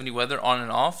 mid-60s, 70 weather on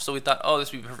and off. So we thought, oh,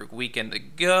 this would be a perfect weekend to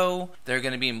go. They're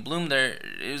going to be in bloom there.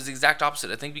 It was the exact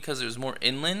opposite. I think because it was more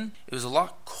inland, it was a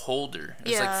lot colder. It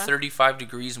was, like, 35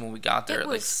 degrees when we got there at,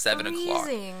 like, 7 o'clock.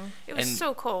 It was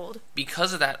so cold.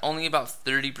 Because of that, only about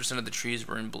 30% of the trees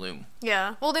were in bloom.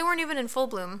 Yeah. Well, they weren't even in full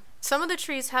bloom. Some of the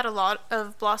trees had a lot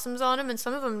of blossoms on them, and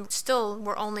some of them still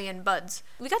were only in buds.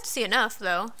 We got to see enough,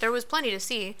 though. There was plenty to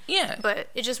see. Yeah. But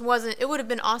it just wasn't... It would have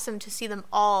been awesome to see them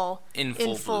all in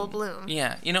full bloom.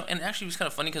 Yeah. You know, and actually it was kind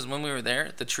of funny because when we were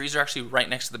there, the trees are actually right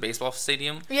next to the baseball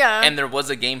stadium. Yeah. And there was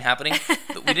a game happening,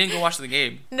 but we didn't go watch the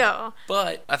game. No.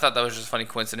 But I thought that was just a funny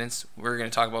coincidence. We're going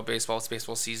to talk about baseball. It's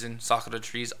baseball season. Sakura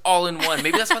trees all in one.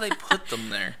 Maybe that's why they put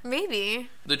them there. Maybe.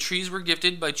 The trees were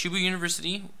gifted by Chubu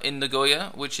University in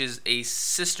Nagoya, which is a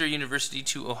sister university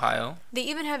to Ohio. They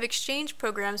even have exchange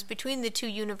programs between the two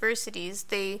universities.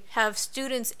 They have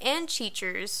students and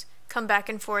teachers come back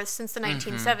and forth since the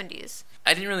 1970s.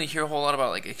 I didn't really hear a whole lot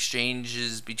about, like,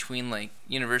 exchanges between, like,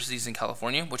 universities in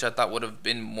California, which I thought would have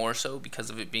been more so because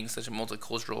of it being such a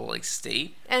multicultural, like,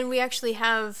 state. And we actually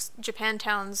have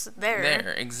Japantowns there.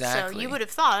 There, exactly. So you would have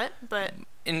thought, but...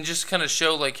 And just kind of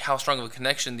show, like, how strong of a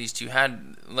connection these two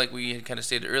had, like we had kind of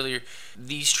stated earlier.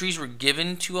 These trees were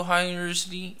given to Ohio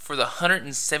University for the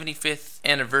 175th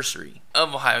anniversary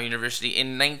of Ohio University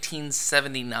in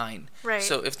 1979. Right.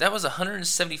 So if that was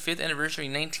 175th anniversary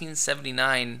in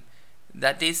 1979,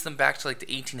 that dates them back to, like, the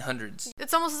 1800s.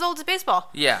 It's almost as old as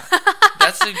baseball. Yeah.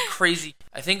 That's a crazy...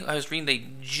 I think I was reading they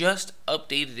just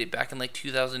updated it back in, like,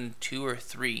 2002 or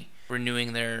 3,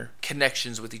 renewing their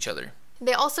connections with each other.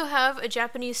 They also have a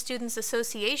Japanese Students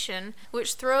Association,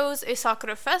 which throws a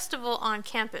Sakura festival on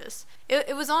campus.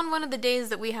 It was on one of the days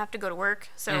that we have to go to work,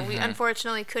 so we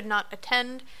unfortunately could not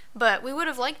attend, but we would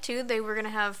have liked to. They were going to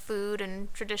have food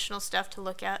and traditional stuff to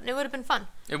look at, and it would have been fun.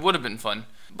 It would have been fun.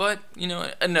 But, you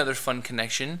know, another fun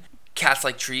connection. Cats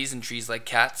like trees and trees like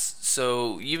cats.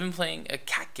 So you've been playing a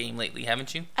cat game lately,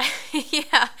 haven't you?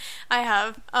 Yeah, I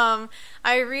have.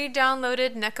 I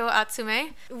re-downloaded Neko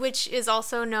Atsume, which is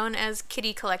also known as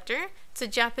Kitty Collector. It's a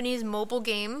Japanese mobile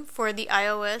game for the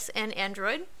iOS and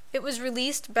Android. It was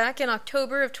released back in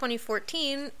October of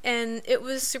 2014, and it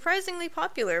was surprisingly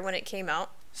popular when it came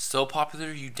out. So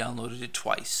popular you downloaded it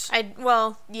twice.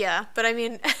 Well, yeah, but I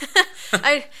mean,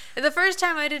 the first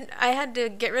time I had to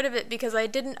get rid of it because I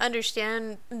didn't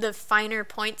understand the finer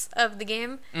points of the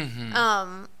game,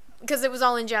 because it was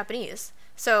all in Japanese.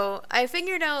 So I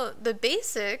figured out the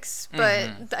basics, but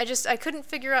I couldn't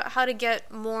figure out how to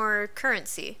get more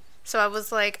currency. So I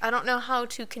was like, I don't know how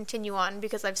to continue on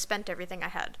because I've spent everything I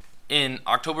had. In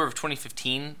October of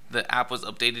 2015, the app was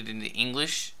updated into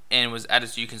English and was added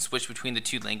so you can switch between the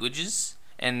two languages,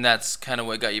 and that's kind of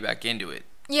what got you back into it.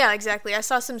 Yeah, exactly. I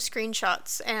saw some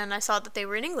screenshots and I saw that they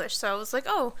were in English, so I was like,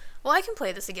 oh, well, I can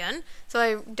play this again. So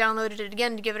I downloaded it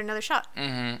again to give it another shot.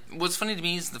 What's funny to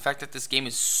me is the fact that this game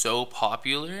is so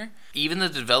popular. Even the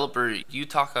developer,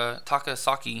 Yutaka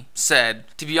Takasaki, said,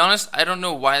 to be honest, I don't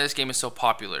know why this game is so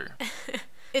popular.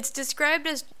 It's described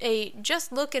as a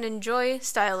just look and enjoy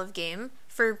style of game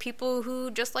for people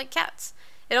who just like cats.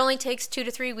 It only takes 2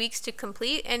 to 3 weeks to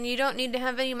complete, and you don't need to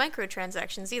have any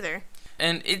microtransactions either.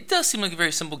 And it does seem like a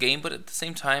very simple game, but at the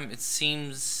same time, it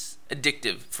seems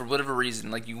addictive for whatever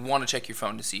reason. Like, you want to check your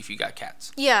phone to see if you got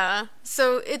cats. Yeah,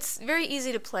 so it's very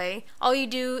easy to play. All you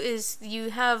do is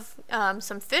you have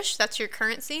some fish, that's your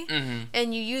currency,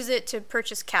 and you use it to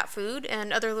purchase cat food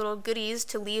and other little goodies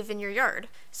to leave in your yard.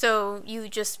 So you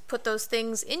just put those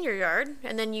things in your yard,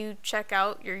 and then you check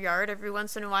out your yard every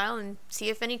once in a while and see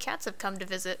if any cats have come to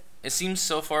visit. It seems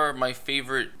so far my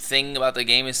favorite thing about the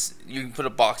game is you can put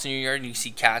a box in your yard and you see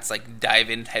cats like dive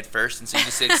in head first, and so you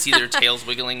just like, see their tails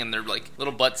wiggling and their like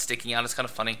little butts sticking out. It's kind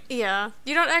of funny. Yeah,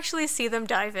 you don't actually see them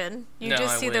dive in. You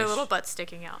just see their little butts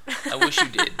sticking out. I wish you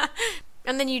did.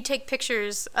 And then you take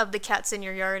pictures of the cats in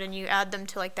your yard and you add them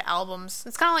to like the albums.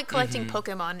 It's kind of like collecting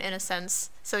Pokemon in a sense.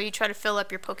 So you try to fill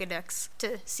up your Pokedex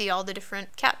to see all the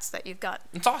different cats that you've got.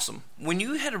 It's awesome. When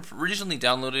you had originally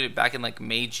downloaded it back in like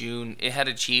May, June, it had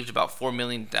achieved about 4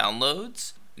 million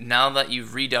downloads. Now that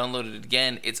you've re-downloaded it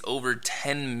again, it's over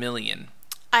 10 million.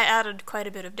 I added quite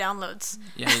a bit of downloads.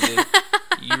 Yeah, you did.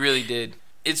 You really did.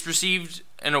 It's received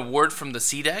an award from the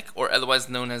CDEC, or otherwise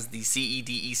known as the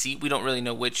CEDEC. We don't really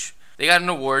know which. They got an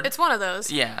award. It's one of those.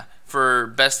 Yeah, for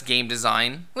best game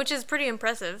design. Which is pretty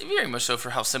impressive. Very much so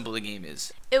for how simple the game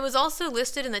is. It was also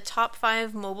listed in the top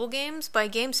 5 mobile games by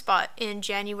GameSpot in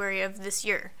January of this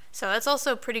year. So that's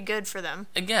also pretty good for them.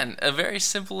 Again, a very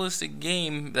simplistic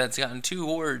game that's gotten 2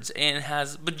 awards and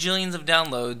has bajillions of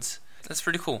downloads. That's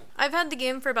pretty cool. I've had the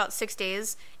game for about 6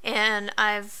 days, and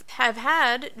have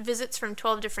had visits from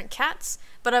 12 different cats,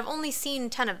 but I've only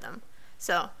seen 10 of them.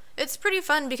 So it's pretty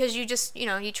fun because you just,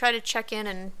 you try to check in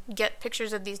and get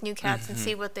pictures of these new cats and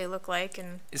see what they look like.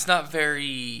 And it's not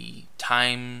very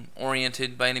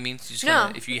time-oriented by any means. You just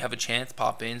kinda, if you have a chance,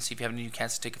 pop in, see if you have any new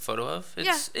cats to take a photo of.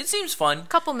 It seems fun. A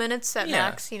couple minutes at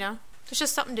max, It's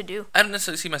just something to do. I don't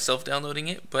necessarily see myself downloading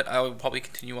it, but I will probably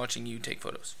continue watching you take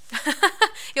photos.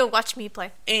 You'll watch me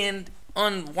play. And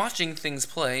on watching things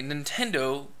play,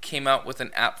 Nintendo came out with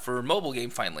an app for a mobile game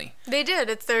finally. They did.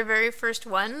 It's their very first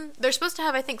one. They're supposed to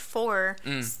have, I think, 4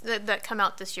 that come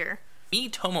out this year.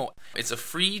 Miitomo. It's a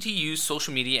free-to-use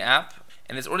social media app,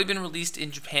 and it's already been released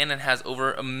in Japan and has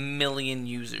over 1 million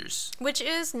users. Which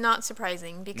is not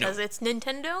surprising because it's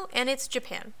Nintendo and it's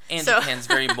Japan. And Japan's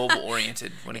very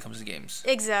mobile-oriented when it comes to games.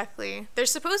 Exactly. They're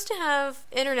supposed to have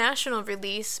international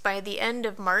release by the end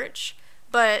of March,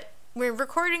 but we're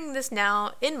recording this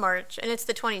now in March, and it's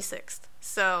the 26th.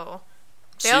 So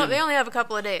they only have a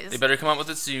couple of days. They better come out with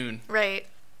it soon. Right.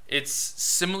 It's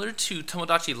similar to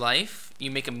Tomodachi Life.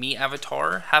 You make a Mii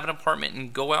avatar, have an apartment,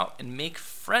 and go out and make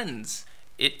friends.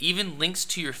 It even links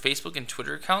to your Facebook and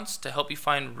Twitter accounts to help you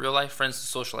find real-life friends to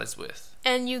socialize with.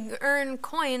 And you earn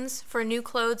coins for new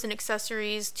clothes and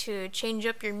accessories to change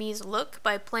up your Mii's look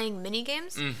by playing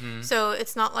mini-games. So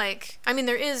it's not like... I mean,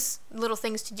 there is little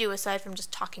things to do aside from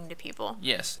just talking to people.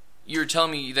 Yes. You were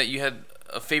telling me that you had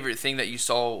a favorite thing that you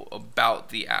saw about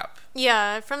the app.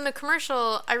 Yeah, from the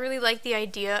commercial, I really like the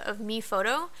idea of Mii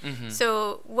Photo.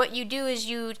 So what you do is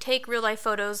you take real-life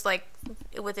photos, like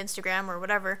with Instagram or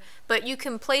whatever, but you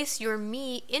can place your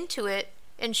Mii into it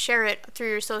and share it through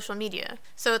your social media.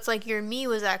 So it's like your Mii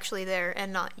was actually there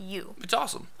and not you. It's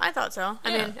awesome. I thought so.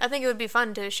 Yeah. I mean, I think it would be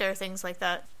fun to share things like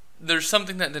that. There's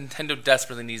something that Nintendo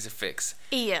desperately needs to fix.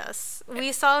 Yes.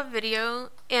 We saw a video,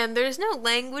 and there's no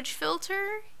language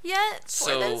filter yet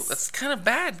for this. That's kind of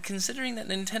bad, considering that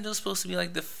Nintendo's supposed to be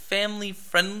like the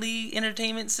family-friendly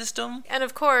entertainment system. And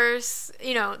of course,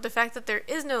 the fact that there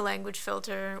is no language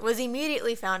filter was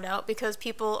immediately found out because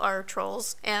people are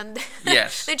trolls, and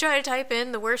yes. They try to type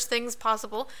in the worst things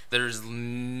possible. There's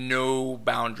no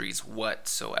boundaries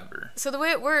whatsoever. So the way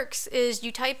it works is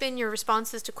you type in your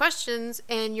responses to questions,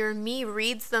 and your Mii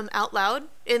reads them out loud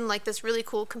in like this really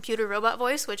cool computer robot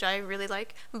voice, which I really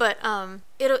like. But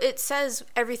it says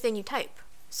everything you type.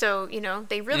 So,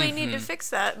 they really need to fix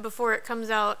that before it comes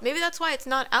out. Maybe that's why it's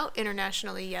not out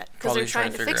internationally yet, because they're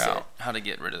trying to figure fix out how to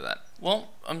get rid of that. Well,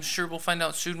 I'm sure we'll find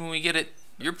out soon when we get it.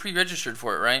 You're pre-registered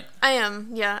for it, right? I am,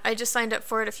 yeah. I just signed up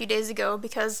for it a few days ago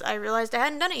because I realized I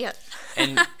hadn't done it yet.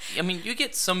 And, I mean, you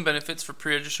get some benefits for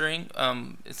pre-registering.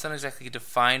 It's not exactly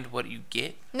defined what you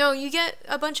get. No, you get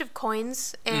a bunch of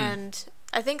coins and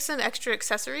I think some extra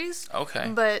accessories.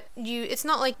 Okay. But it's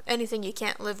not like anything you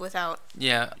can't live without.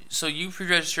 Yeah. So you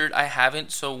pre-registered. I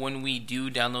haven't. So when we do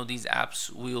download these apps,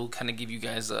 we'll kind of give you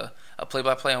guys a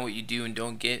play-by-play on what you do and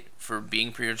don't get for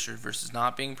being pre-registered versus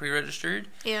not being pre-registered.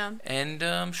 Yeah. And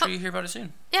I'm sure you'll hear about it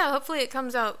soon. Yeah, hopefully it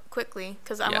comes out quickly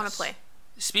because I want to play.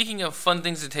 Speaking of fun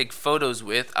things to take photos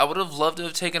with, I would have loved to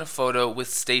have taken a photo with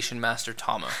Station Master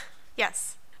Tama.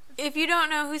 Yes. If you don't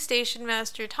know who Station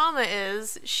Master Tama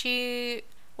is, she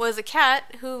was a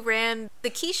cat who ran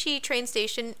the Kishi train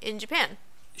station in Japan.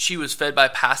 She was fed by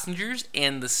passengers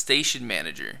and the station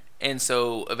manager. And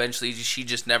so eventually she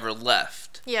just never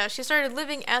left. Yeah, she started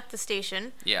living at the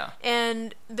station. Yeah.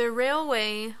 And the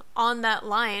railway on that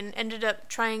line ended up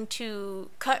trying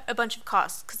to cut a bunch of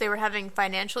costs because they were having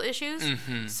financial issues.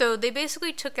 Mm-hmm. So they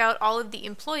basically took out all of the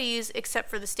employees except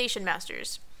for the station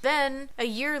masters. Then, a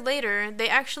year later, they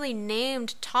actually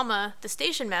named Tama the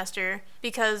station master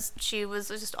because she was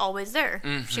just always there.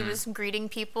 Mm-hmm. She was greeting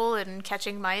people and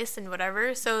catching mice and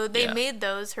whatever, so they made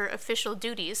those her official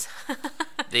duties.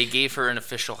 They gave her an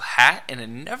official hat and a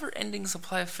never-ending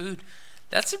supply of food.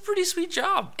 That's a pretty sweet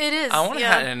job. It is, I want a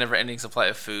hat and a never-ending supply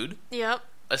of food. Yep.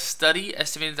 A study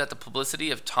estimated that the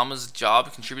publicity of Tama's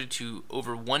job contributed to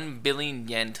over 1 billion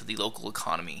yen to the local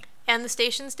economy. And the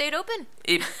station stayed open.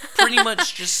 It pretty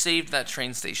much just saved that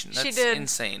train station. That's she did.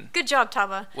 Insane. Good job,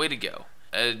 Tama. Way to go.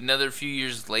 Another few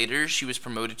years later, she was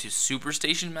promoted to Super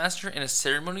Station Master in a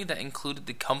ceremony that included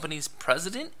the company's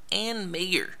president and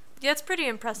mayor. Yeah, that's pretty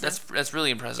impressive. That's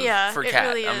really impressive. Yeah, for it Kat.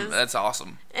 really is. That's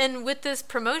awesome. And with this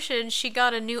promotion, she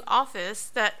got a new office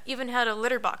that even had a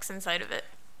litter box inside of it.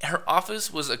 Her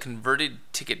office was a converted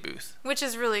ticket booth. Which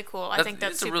is really cool. I think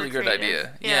that's super a really good creative.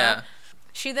 idea. Yeah.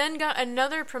 She then got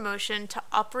another promotion to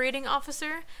operating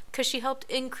officer because she helped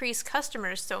increase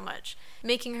customers so much,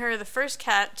 making her the first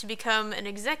cat to become an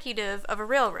executive of a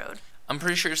railroad. I'm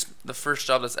pretty sure it's the first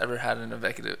job that's ever had an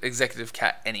executive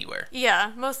cat anywhere.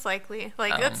 Yeah, most likely.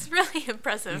 That's really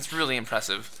impressive. It's really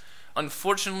impressive.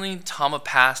 Unfortunately, Tama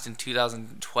passed in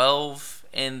 2012,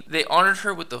 and they honored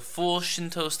her with a full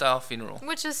Shinto-style funeral.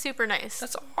 Which is super nice.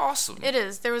 That's awesome. It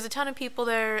is. There was a ton of people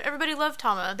there. Everybody loved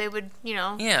Tama. They would,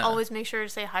 always make sure to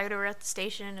say hi to her at the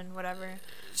station and whatever.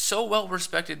 So well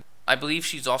respected. I believe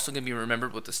she's also going to be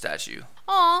remembered with the statue.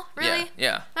 Aw, really?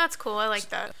 Yeah. That's cool. I like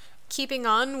that. Keeping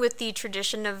on with the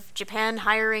tradition of Japan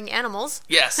hiring animals.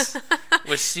 Yes.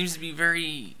 Which seems to be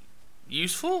very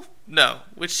useful? No.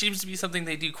 Which seems to be something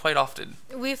they do quite often.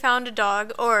 We found a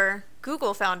dog, or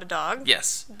Google found a dog.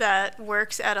 Yes. That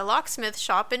works at a locksmith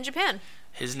shop in Japan.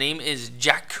 His name is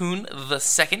Jack-kun the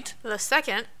Second. The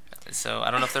second. So I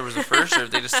don't know if there was a first or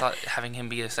if they just thought having him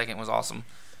be a second was awesome.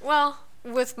 Well,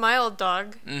 with my old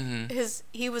dog, Mm-hmm.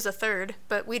 he was a third,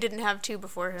 but we didn't have two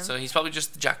before him. So he's probably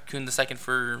just Jack-kun the Second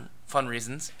for fun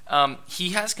reasons. He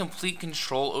has complete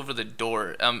control over the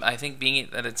door. I think being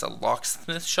that it's a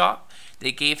locksmith shop,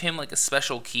 they gave him like a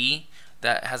special key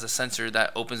that has a sensor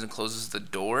that opens and closes the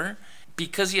door.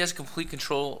 Because he has complete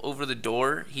control over the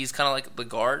door, he's kind of like the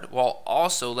guard while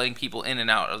also letting people in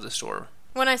and out of the store.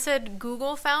 When I said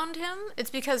Google found him, it's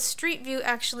because Street View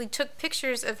actually took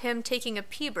pictures of him taking a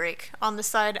pee break on the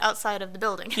side outside of the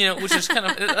building. Which is kind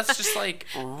of, that's just like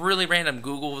really random.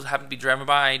 Google happened to be driving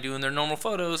by doing their normal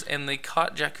photos and they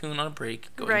caught Jack-kun on a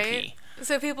break going pee.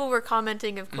 So people were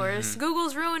commenting, of course,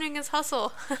 Google's ruining his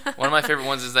hustle. One of my favorite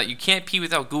ones is that you can't pee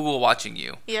without Google watching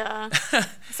you. Yeah.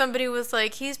 Somebody was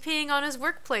like, he's peeing on his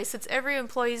workplace. It's every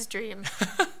employee's dream.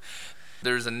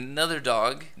 There's another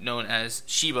dog known as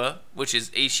Shiba, which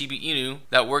is a Shiba Inu,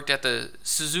 that worked at the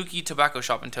Suzuki tobacco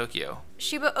shop in Tokyo.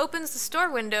 Shiba opens the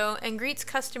store window and greets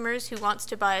customers who wants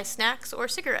to buy snacks or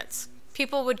cigarettes.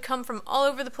 People would come from all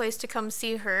over the place to come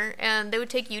see her, and they would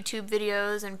take YouTube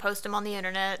videos and post them on the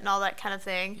internet and all that kind of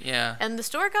thing. Yeah. And the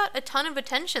store got a ton of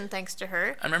attention thanks to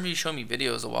her. I remember you showing me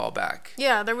videos a while back.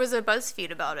 Yeah, there was a BuzzFeed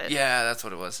about it. Yeah, that's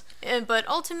what it was. But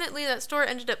ultimately, that store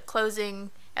ended up closing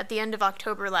at the end of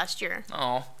October last year.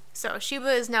 Oh. So Shiba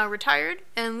is now retired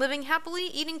and living happily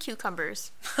eating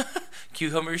cucumbers.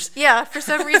 Cucumbers? Yeah, for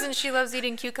some reason she loves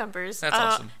eating cucumbers. That's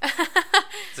awesome.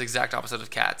 It's the exact opposite of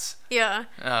cats. Yeah.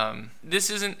 This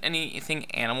isn't anything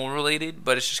animal related,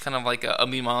 but it's just kind of like a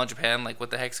Mimala Japan, like what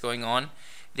the heck's going on.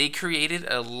 They created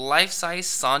a life-size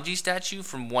Sanji statue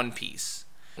from One Piece.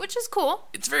 Which is cool.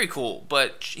 It's very cool,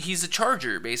 but he's a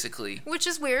charger, basically. Which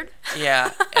is weird.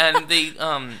 Yeah, and they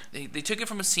took it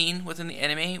from a scene within the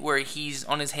anime where he's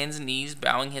on his hands and knees,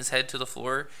 bowing his head to the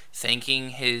floor,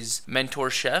 thanking his mentor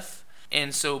chef.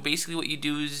 And so basically what you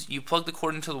do is you plug the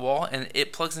cord into the wall, and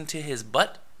it plugs into his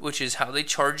butt, which is how they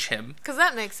charge him. Because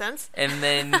that makes sense. And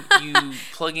then you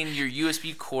plug in your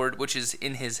USB cord, which is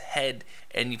in his head,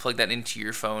 and you plug that into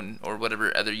your phone or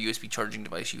whatever other USB charging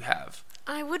device you have.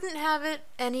 I wouldn't have it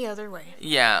any other way.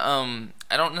 Yeah,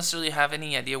 I don't necessarily have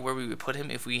any idea where we would put him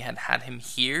if we had him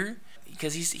here,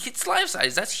 because it's life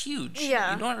size. That's huge.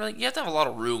 Yeah. You have to have a lot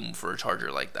of room for a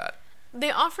charger like that.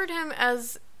 They offered him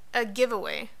as a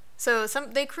giveaway. So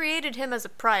they created him as a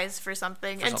prize for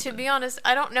something. To be honest,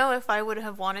 I don't know if I would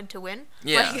have wanted to win.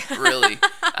 Yeah, really.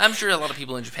 I'm sure a lot of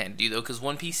people in Japan do, though, because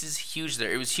One Piece is huge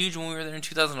there. It was huge when we were there in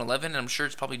 2011, and I'm sure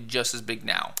it's probably just as big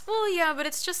now. Well, yeah, but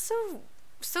it's just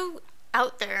so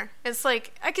out there. It's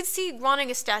like, I could see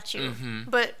wanting a statue,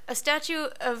 but a statue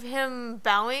of him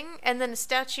bowing, and then a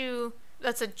statue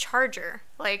that's a charger.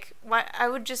 Like, why? I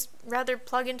would just rather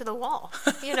plug into the wall,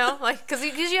 like, because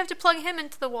you have to plug him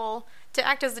into the wall to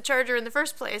act as the charger in the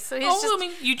first place. So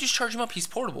you just charge him up. He's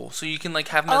portable, so you can like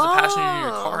have him as a passenger in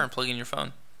your car and plug in your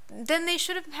phone. Then they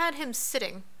should have had him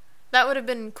sitting. That would have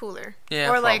been cooler. Yeah,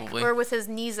 probably. Or with his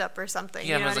knees up or something.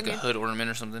 Yeah, as like a hood ornament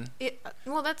or something.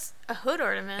 Well, that's a hood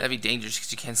ornament. That'd be dangerous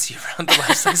because you can't see around the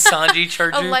life-size Sanji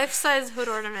charger. A life-size hood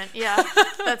ornament. Yeah,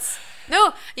 that's.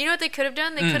 No, you know what they could have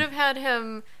done? They could have had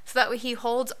him so that way he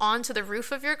holds onto the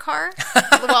roof of your car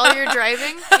while you're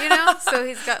driving, So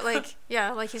he's got like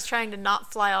he's trying to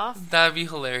not fly off. That'd be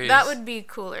hilarious. That would be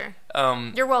cooler.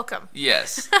 You're welcome.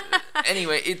 Yes.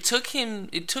 Anyway, it took them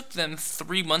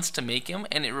 3 months to make him,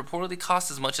 and it reportedly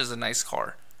cost as much as a nice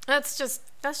car. That's just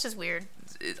weird.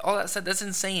 All that said, that's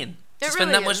insane. To It spend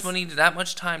really that much is. money, that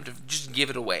much time to just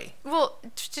give it away. Well,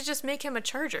 to just make him a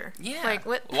charger. Yeah. Like,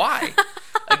 what? Why?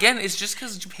 Again, it's just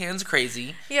because Japan's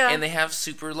crazy. Yeah. And they have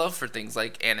super love for things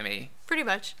like anime. Pretty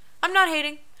much. I'm not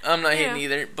hating. I'm not hating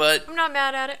either, but... I'm not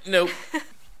mad at it. Nope.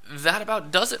 That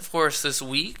about does it for us this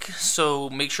week. So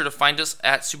make sure to find us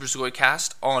at Super Sugoi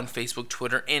Cast on Facebook,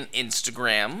 Twitter, and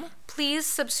Instagram. Please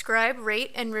subscribe,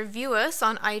 rate, and review us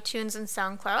on iTunes and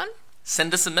SoundCloud.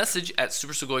 Send us a message at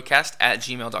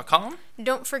supersugoicast@gmail.com.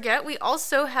 Don't forget, we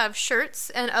also have shirts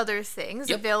and other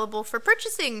things available for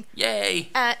purchasing. Yay!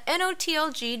 At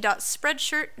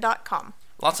notlg.spreadshirt.com.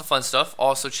 Lots of fun stuff.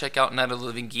 Also, check out Night of the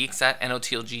Living Geeks at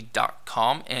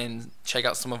notlg.com and check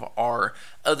out some of our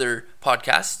other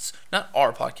podcasts. Not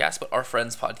our podcast, but our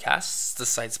friends' podcasts, the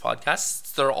site's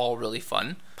podcasts. They're all really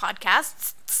fun.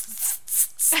 Podcasts.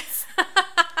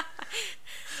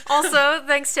 Also,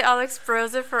 thanks to Alex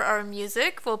Broza for our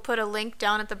music. We'll put a link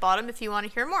down at the bottom if you want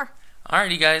to hear more.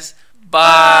 Alrighty, guys.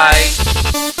 Bye.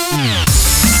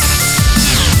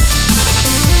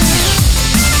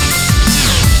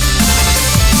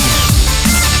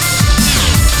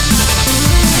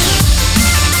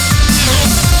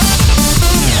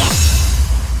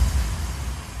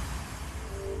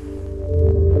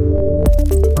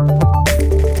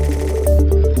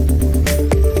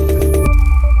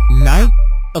 Night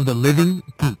of the Living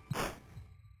Geeks.